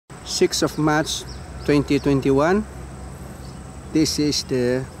6th of March 2021. This is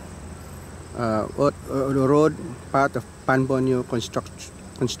the road part of Pan Borneo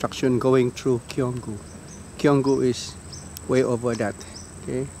construction going through Kionggu. Kionggu is way over that.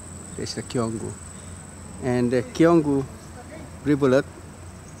 Okay, there's the Kionggu, and the Kionggu Rivulet.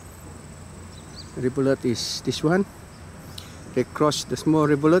 Rivulet is this one. They cross the small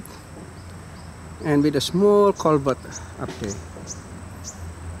rivulet, and with a small culvert up there.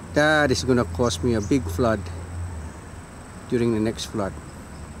 That is gonna cause me a big flood during the next flood.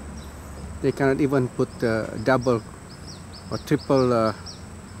 They cannot even put double or triple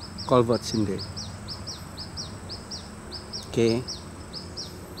culverts in there. Okay,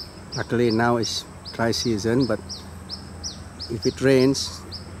 luckily now it's dry season, but if it rains,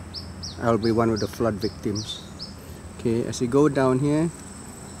 I'll be one of the flood victims. Okay, as you go down here,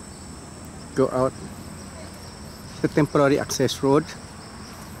 go out the temporary access road,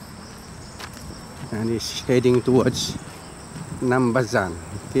 and it's heading towards Nambazan.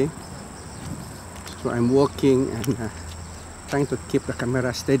 Okay, so I'm walking and trying to keep the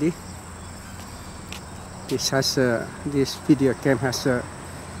camera steady. This video cam has a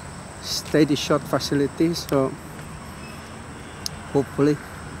steady shot facility, so hopefully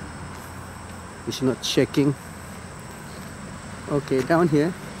it's not shaking. Okay, down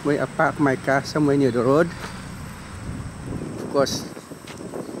here where I park my car, somewhere near the road, of course,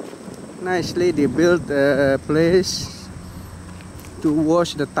 nicely they built a place to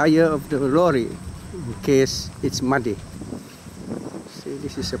wash the tire of the lorry in case it's muddy. See,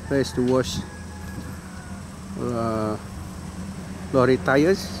 this is a place to wash lorry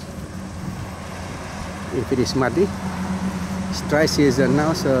tires if it is muddy. It's dry season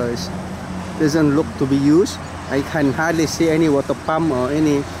now, so it doesn't look to be used. I can hardly see any water pump or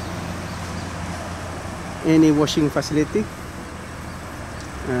any washing facility,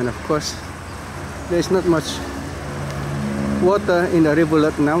 and of course there's not much water in the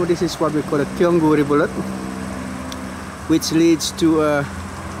rivulet now. This is what we call a Kionggu Rivulet, which leads to a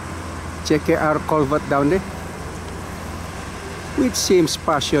JKR culvert down there, which seems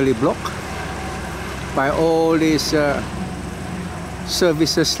partially blocked by all these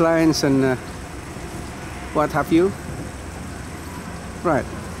services lines and what have you. Right,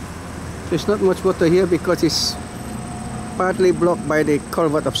 there's not much water here because it's partly blocked by the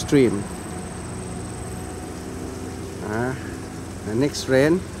culvert upstream. The next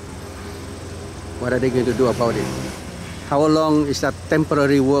rain, what are they going to do about it? How long is that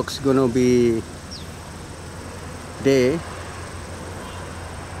temporary works going to be there?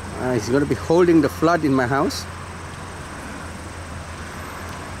 It's going to be holding the flood in my house.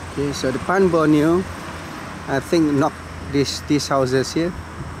 Okay, so the Pan Borneo, I think, knocked these houses here.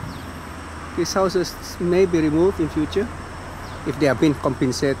 These houses may be removed in future if they have been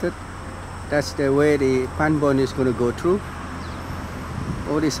compensated. That's the way the Pan Borneo is going to go through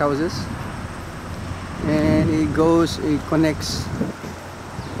all these houses, and it connects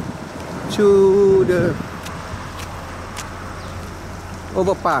to the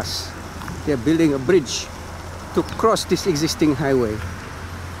overpass. They're building a bridge to cross this existing highway.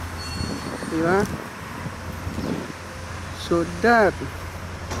 Yeah. So that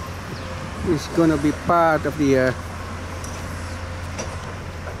is gonna be part of the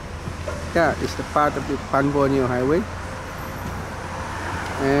that is the part of the Pan Borneo Highway.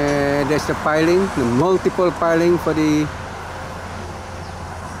 And there's the piling, the multiple piling for the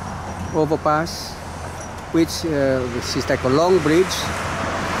overpass, which is like a long bridge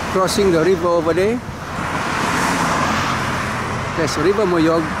crossing the river over there. There's River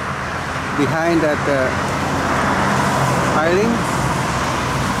Moyog behind that piling.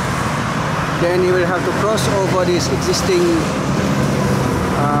 Then you will have to cross over this existing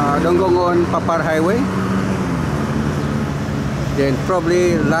Donggongon Papar Highway, then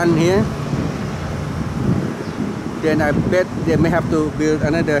probably land here. Then I bet they may have to build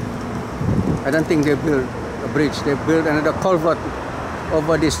another. I don't think they build a bridge. They build another culvert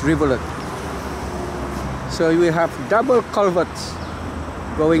over this rivulet. So you will have double culverts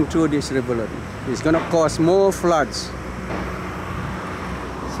going through this rivulet. It's gonna cause more floods.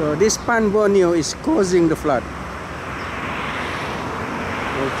 So this Pan Borneo is causing the flood.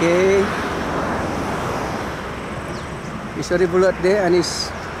 Okay, it's a rivulet there, and it's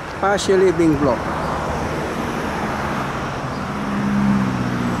partially being blocked.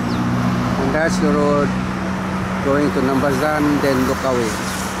 And that's the road going to Nambazan, then Lokawe.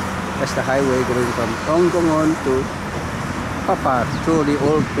 That's the highway going from Donggongon to Papar through the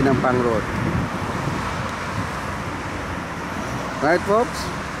old Penampang road. Right, folks?